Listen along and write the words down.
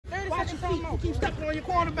feet. You keep stepping on your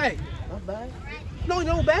quarterback. Not bad.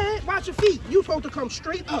 No bad. Watch your feet. You supposed to come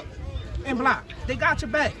straight up and block. They got your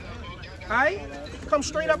back. All right? Come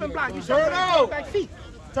straight up and block. You turn out. Back feet.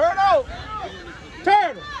 Turn out.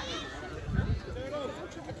 Turn.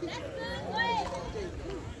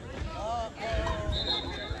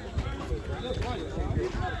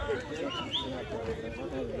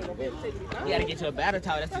 You gotta get to a battle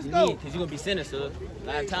tower. That's what you need, because you're gonna be center, so a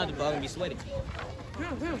lot of times the ball gonna be sweaty.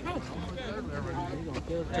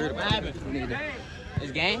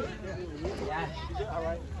 This game? Yeah. All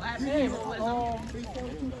right. Last game. No.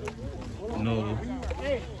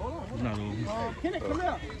 Not over. Kenneth, come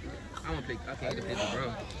here. I'm gonna pick. Okay, I can pick the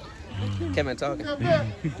bro. Kevin talking.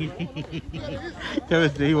 Kevin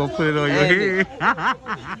said he won't put it on your head.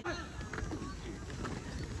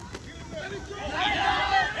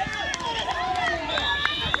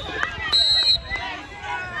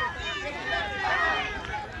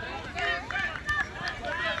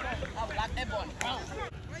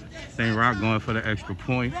 St. Rock going for the extra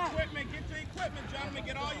point. Get your equipment, gentlemen.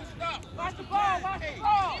 Get all your stuff. Watch the ball. Watch the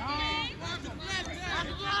ball. Watch the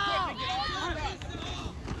ball.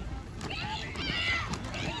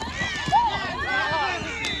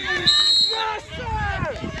 Yes,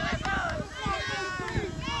 sir.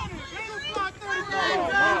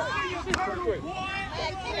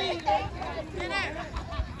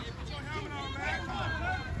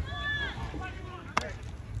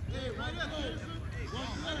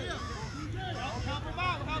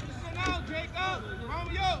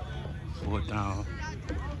 Fourth down.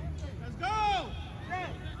 Let's go.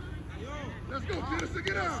 Let's go. Get us to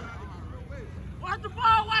get out. Watch the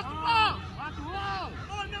ball. Watch the ball. Watch the ball.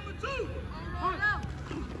 Ball number 2. Okay.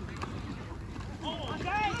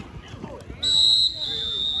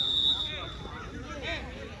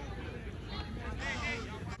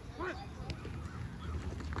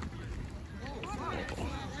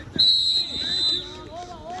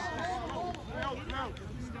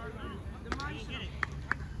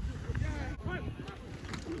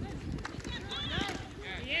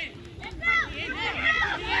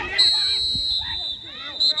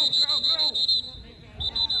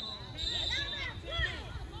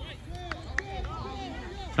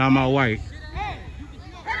 Timeout White.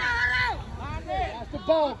 That's the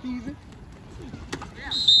ball, Keezy.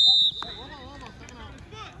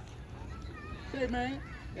 Hey, man.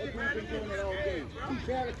 That dude been doing it all day. He's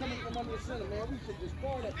barely coming from under the center, man. We should just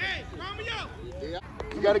ball that. Hey, call me up. Yeah.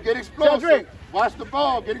 You got to get explosive. Watch the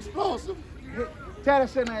ball. Get explosive. Tell the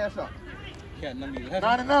center ass up.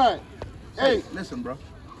 99. Hey, listen, bro.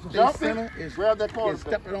 Jumping is grab that corner.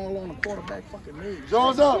 Stepping all on the quarterback fucking legs.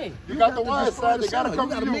 Jones up. You got the wide side. They got to come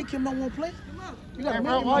to you. You got to make him no one play. You got to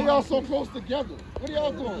make him. Why y'all so close together? What are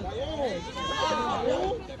y'all doing?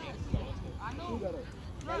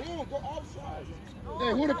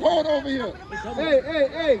 Hey, who the corner over here?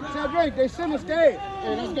 Hey, Cedric, they center scared.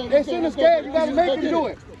 Hey, let's go. They center scared. You got to make him do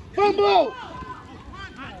it. Fumble.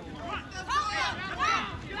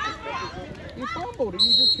 He fumbled. Did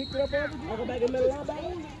you just pick it up over there? Go back in the middle of the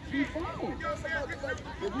ball. He fumbled.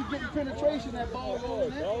 If you get penetration, that ball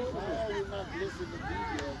rolls.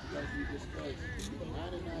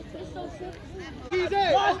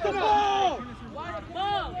 Watch the ball! Watch the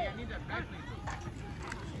ball!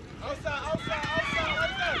 Outside,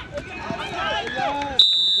 right there.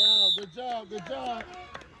 Good job.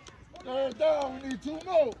 Third down, we need 2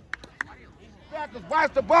 more. Backers,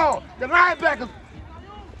 watch the ball. The linebackers.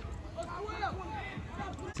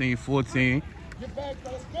 14. Get back,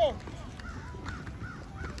 let's go.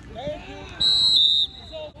 Thank you.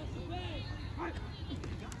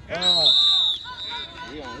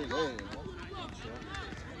 He on his own.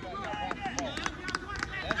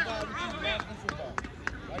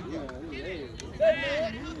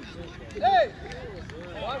 Hey!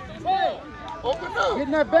 Watch the ball! Open up! Get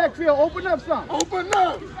in that backfield, open up some! Open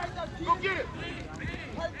up! Go get it!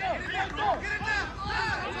 Right there! Get it down!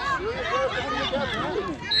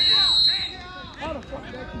 How the fuck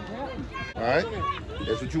that keep happening? All right,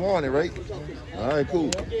 that's what you wanted, right? All right, cool.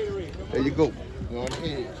 There you go. Go on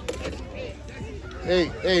ahead. Hey,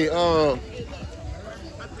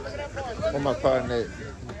 where my partner at?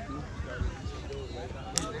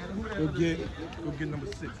 Go get number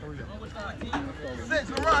 6. Hurry up.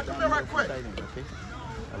 6, all right, come here right quick.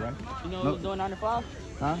 All right. You know what we're doing 95?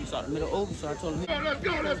 Huh? You saw the middle open, so I told him.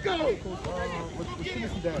 Let's go. What is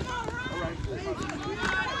he doing? All right.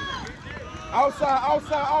 Outside,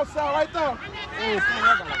 right there. Oh, I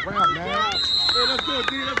got a round, man. Hey, let's go,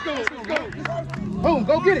 D. Let's go. Boom,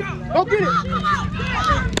 go get it.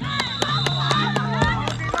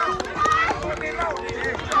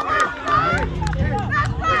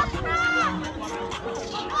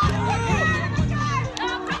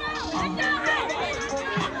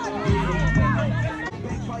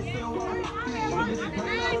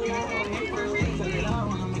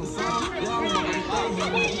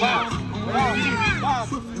 Got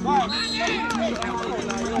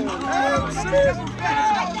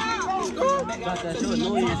that show,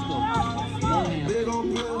 no hands score. No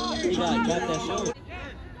hands. He got that show.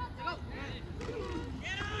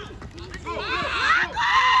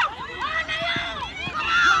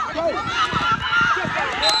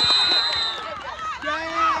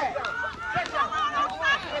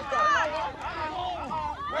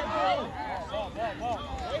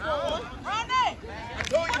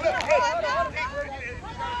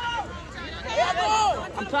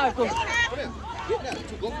 I'm tired, coach.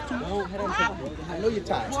 I know you're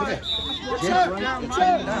tired. Come here.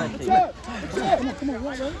 Come on,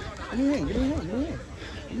 right? Give me a hand.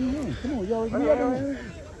 Come on, y'all.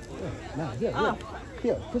 Now,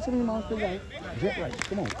 here. Put some in your mouth, right. Jet right.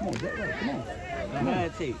 Come on, jet right. Come on. I'm gonna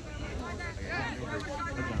take.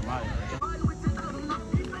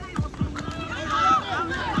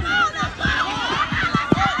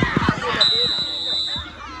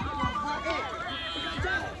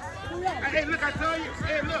 Hey, look, I tell you.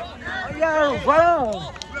 Hey, look. Yo, bro.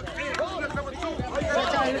 Look, number 2.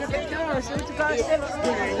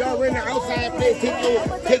 Y'all win the outside play.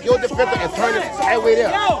 Take your defender and turn it that way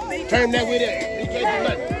there. Turn that way there. You can't do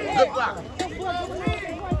nothing. Good block.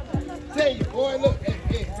 Tell you, boy, look.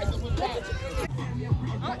 Hey, take a good block.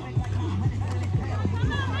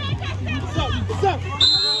 What's up?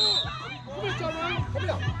 Come here, Tyrone. Come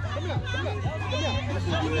here.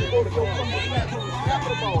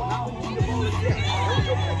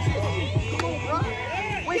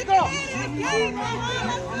 Wake up!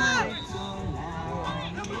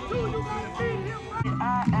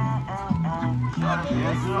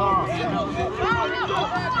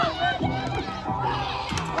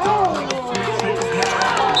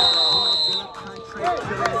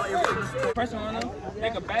 Pressure on them,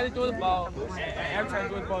 make a badly throw the ball, and every time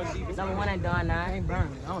throw the ball deep. Number 1 and done 9.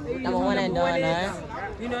 Number 1 and done 9.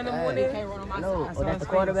 You know number 1 is? No, that's the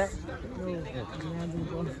quarterback.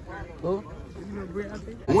 Who?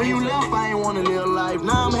 When you left, I ain't wanna live life.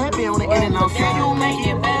 Now I'm happy on the in and out. Can you make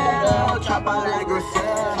it better? Chop out like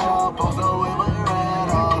Griselda, post up with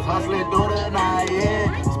Berettas, hustling through the night,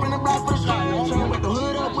 yeah. Spin the block for the street, with the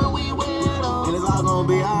hood up when we with them. And it's all gonna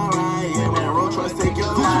be alright, yeah, man. Road trucks take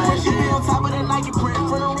your life, yeah. On top of the Nike print,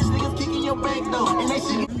 front of rich niggas kicking your bank though, and they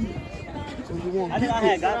shit. I think I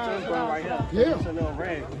had got to one right here. Yeah. It's a little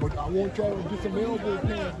red. But I want y'all to get some elbow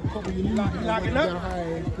pads and cover your knees. Locking up?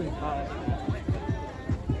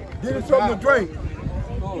 Get us something to drink. You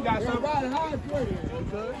got something?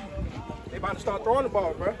 They about to start throwing the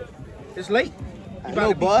ball, bro. It's late. You about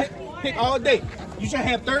to be pick all day. You should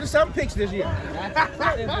have 30-something picks this year.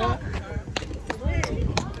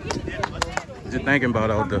 What you thinking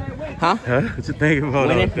about out there? Huh? What you thinking about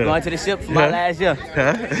Winning, out there? going to the ship for my last year.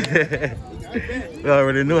 We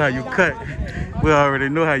already know how you cut.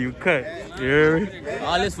 You hear me?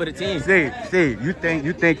 All this for the team. Say, you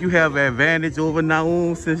think you have an advantage over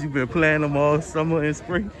Naum since you've been playing them all summer and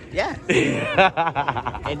spring? Yeah.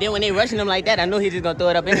 And then when they rushing him like that, I know he's just gonna throw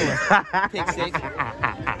it up anyway. Pick 6.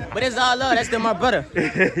 But it's all love. That's still my brother.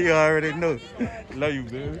 You already know. Love you,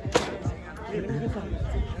 baby.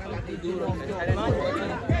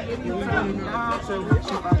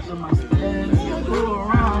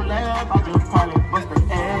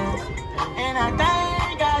 And I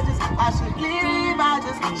think I should leave.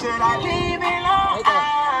 Should I leave it alone?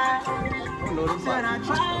 Should I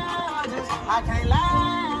try? I can't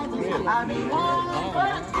lie. I be one for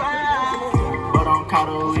the try. But I'm caught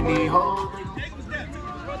up with these hoes.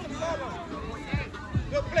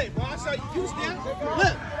 Good play, boy. I saw you step.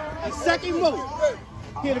 Look, a second move.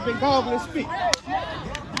 He'd have been gobbling speed.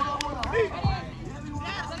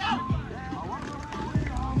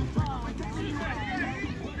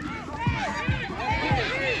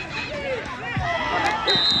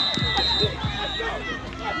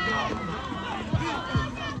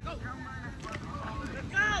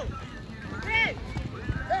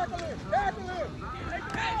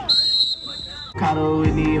 Caught up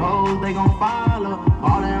with these hoes, they gon' follow.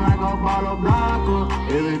 Ballin' like a baller blocker.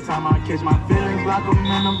 Every time I catch my feelings, lock them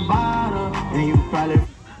in a bottle. And you probably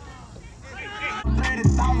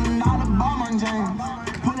 $30,000 bomber James.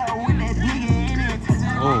 Pull up with that nigga in it.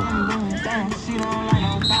 Damn, she don't like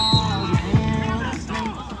no dogs.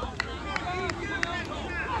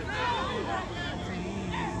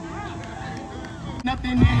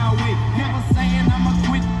 Nothing in our way, never saying I'ma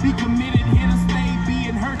quit. Be committed, here to stay,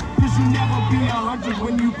 being hurt. Cause you never be 100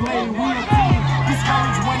 when you play. We a team,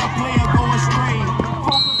 discouraged when a player go astray.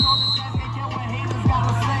 Focus on the task and care what haters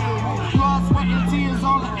gotta say. Blood, sweat, and tears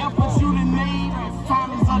on the efforts you done made.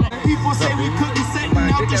 Time is on the people say we couldn't set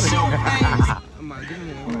out to show things.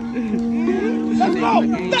 go.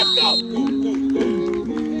 Let's go.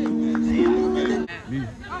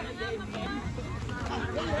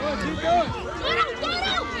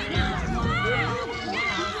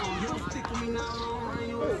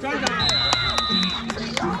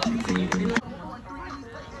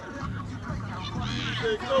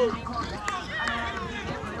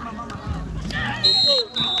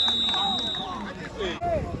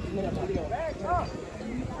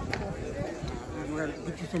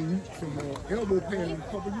 Get you some elbow pads and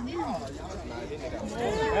cover your knees.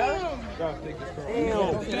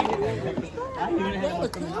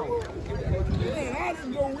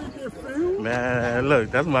 Man,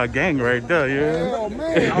 look, that's my gang right there, yeah. Oh,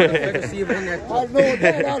 man. I know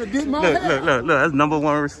that. I would get my hat. Look, that's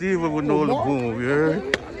 #1 receiver with no boom, yeah.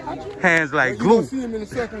 Hands like glue. You see him in the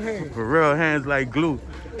second hand. For real, hands like glue.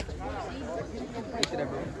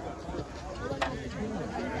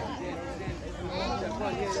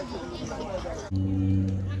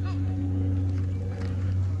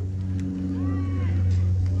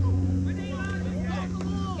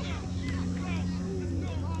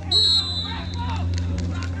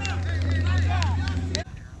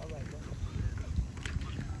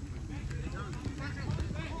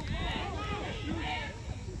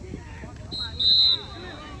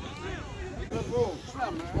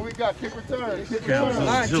 What we got? Kick return. Kick Joe.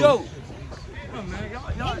 Joe.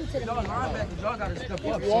 Y'all gotta step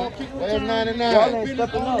up. There's 99. Y'all ain't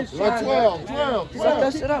stepping up. 12. Set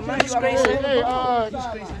that shit up, man. You crazy. Hey,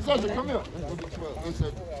 Sergeant, come here.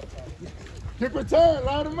 Kick return.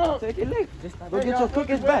 Line him up. Take your lick. Go get your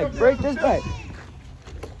cookies back. Break this back.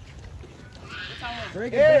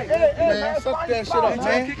 Man, suck that shit up,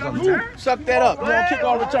 man. Suck that up. You want to kick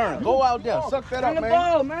on return. Go out there. Suck that up, man. Bring the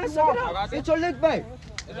ball, man. Suck it up. Get your lick back.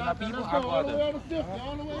 All the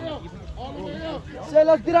way up. All the way up. Say,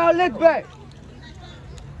 let's get our lick back.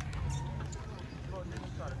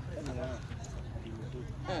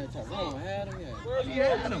 He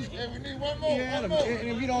had him. Hey, we need one more. He had him. And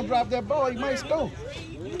if you don't drop that ball, he might score.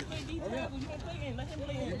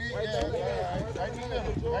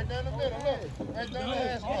 Right down the middle. Look. Right down the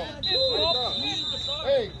asphalt.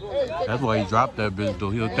 That's why he dropped that bitch, though.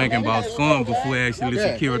 He was thinking about scoring before he actually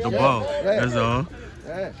secured the ball. That's all.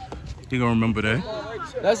 He gonna remember that.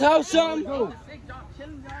 Let's have some.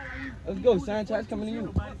 Let's go. Sanchez coming to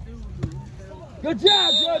you. Good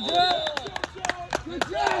job, Joe. Good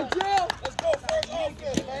job, Joe. Let's go first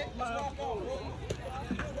offense, man. Let's rock on.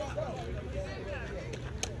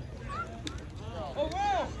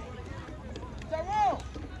 Tyrone,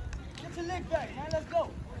 get your leg back, man. Let's go.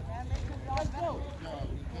 Let's go.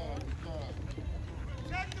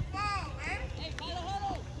 Check the ball, man. Hey,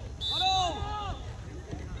 huddle.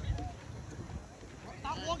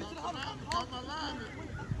 Stop walking to the huddle.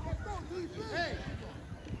 Hey.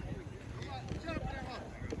 Jump that huddle.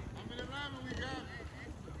 How many linemen we got?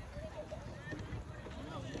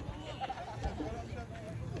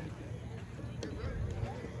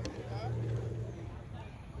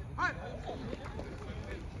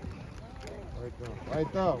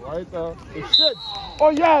 Right there.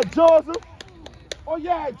 Oh, yeah, Joseph.